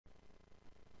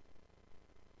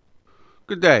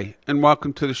Good day, and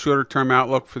welcome to the shorter-term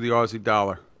outlook for the Aussie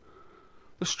dollar.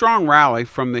 The strong rally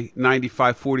from the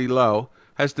 95.40 low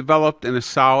has developed in a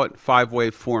solid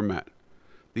five-wave format.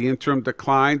 The interim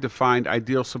decline to find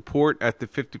ideal support at the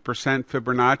 50%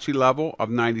 Fibonacci level of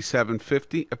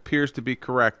 97.50 appears to be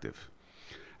corrective.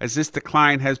 As this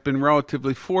decline has been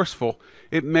relatively forceful,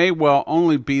 it may well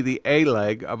only be the A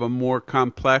leg of a more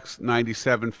complex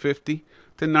 97.50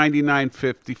 to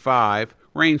 99.55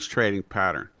 range trading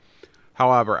pattern.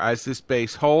 However, as this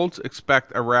base holds,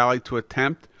 expect a rally to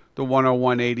attempt the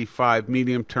 101.85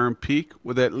 medium-term peak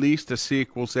with at least a C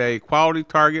equals A equality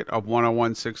target of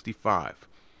 101.65.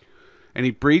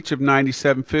 Any breach of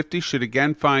 97.50 should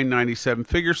again find 97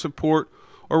 figure support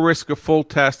or risk a full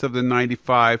test of the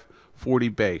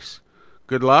 95.40 base.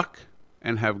 Good luck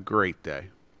and have a great day.